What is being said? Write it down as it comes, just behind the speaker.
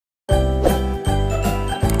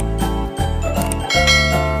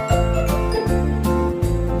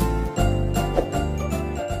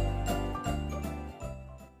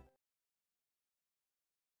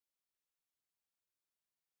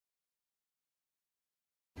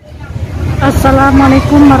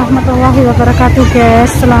Assalamualaikum warahmatullahi wabarakatuh guys.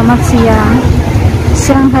 Selamat siang.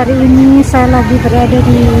 Siang hari ini saya lagi berada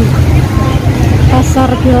di Pasar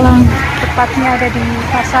Gaylang, tepatnya ada di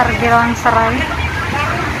Pasar Gaylang Serai.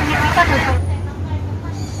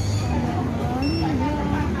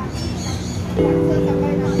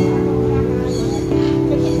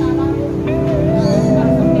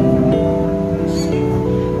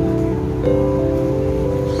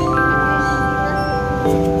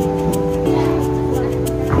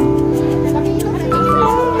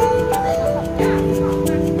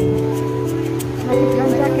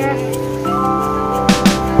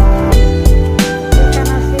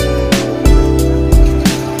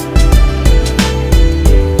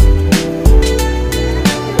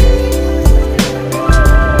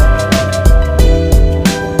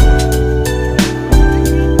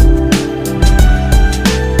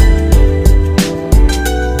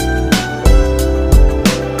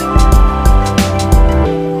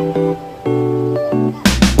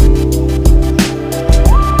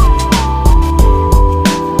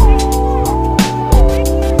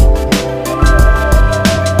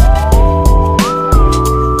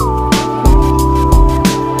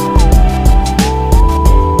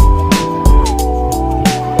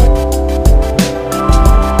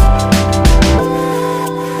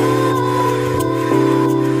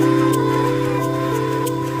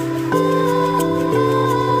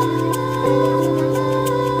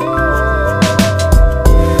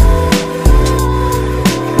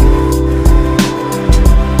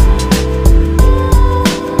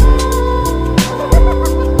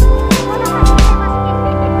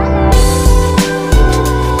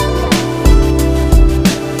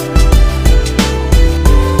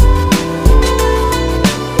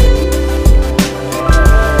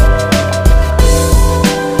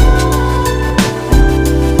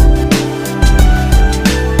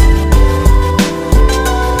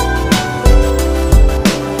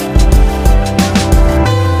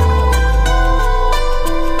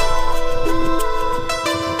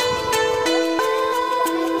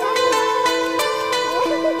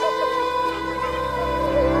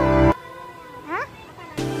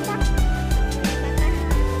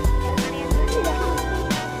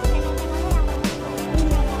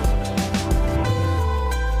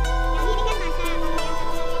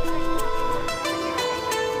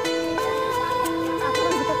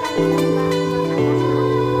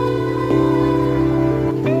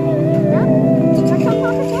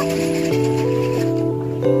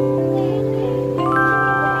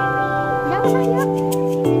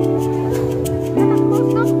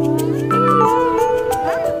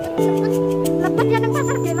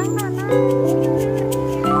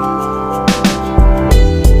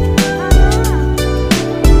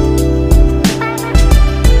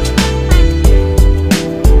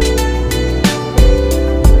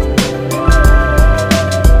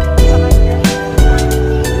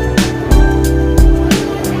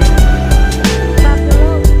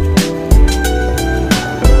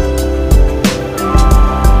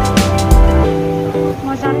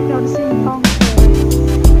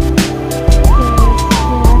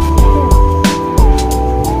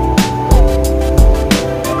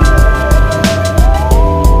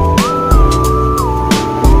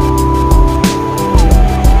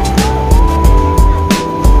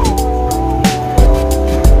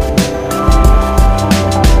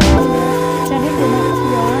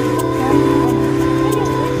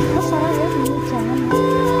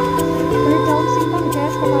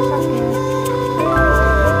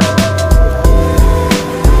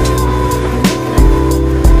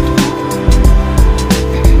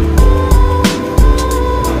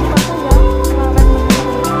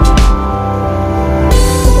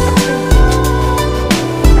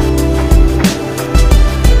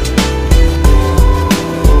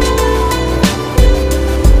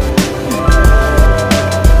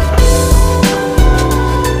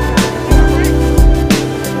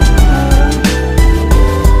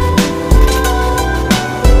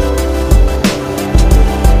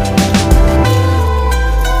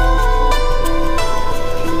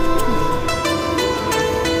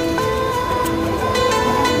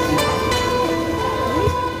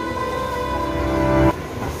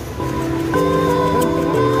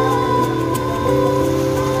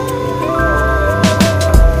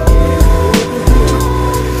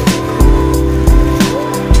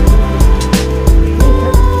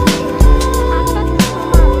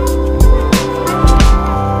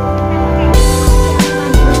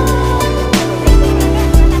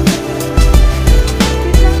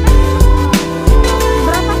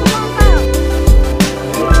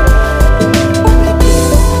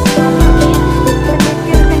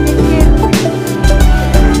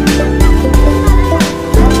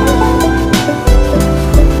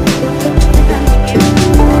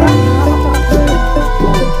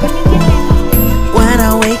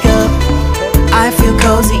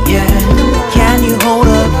 cozy yet? Can you hold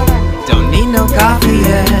up? Don't need no coffee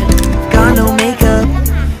yet. Got no makeup.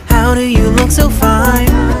 How do you look so fine?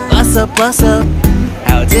 Plus up, plus up.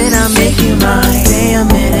 How did I make you mine? Stay a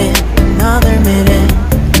minute, another minute.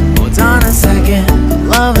 Hold on a second,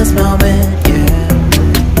 love this moment, yeah.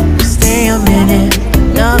 Stay a minute,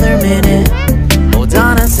 another minute. Hold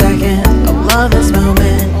on a second, I love this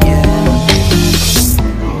moment, yeah.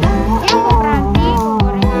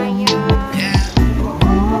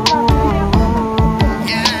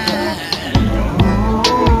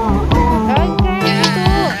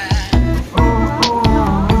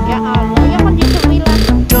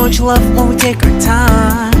 Don't you love when we take our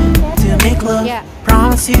time to make love?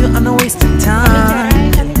 Promise you I'm not wasting time.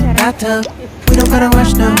 In the bathtub, we don't gotta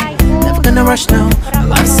rush no. Never gonna rush no. Our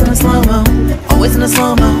life's in a slow-mo, always in a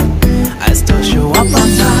slow-mo. I still show up on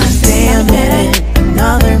time. Stay a minute,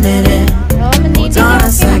 another minute. Hold on a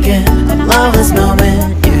second, I love this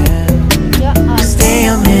moment, yeah. Stay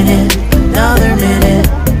a minute, another minute.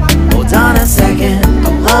 Hold on a second, I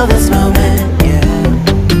love this moment, yeah.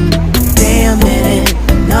 Stay a minute,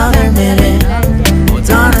 another minute. Hold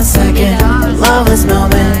on a second, I love this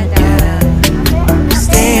moment, yeah.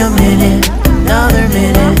 Stay a minute, another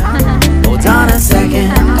minute. Hold on a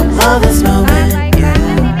second, I love this moment, yeah.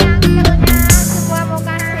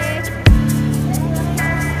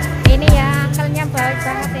 Ini ya, angkelnya baik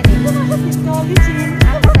banget ini.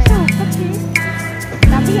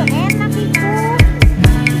 Tapi yang enak itu.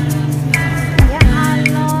 Ya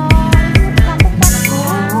Allah, ini kampung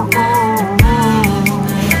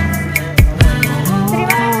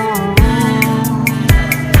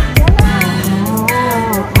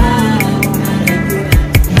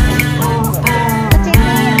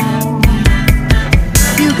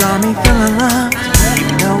Got me feeling loved,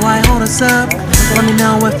 even though I hold us up. Let me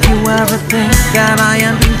know if you ever think that I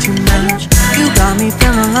am being too much. You got me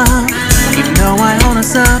feeling loved, even though I hold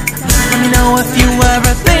us up. Let me know if you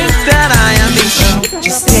ever think that I am being so.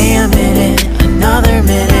 Just stay a minute, another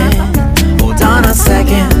minute. Hold on a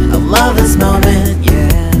second, I love this moment, yeah.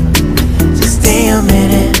 Just stay a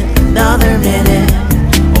minute, another minute.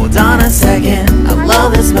 Hold on a second, I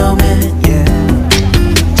love this moment, yeah.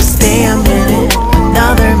 Just stay a minute,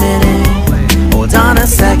 another minute. Hold on a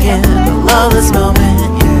second, I love this moment.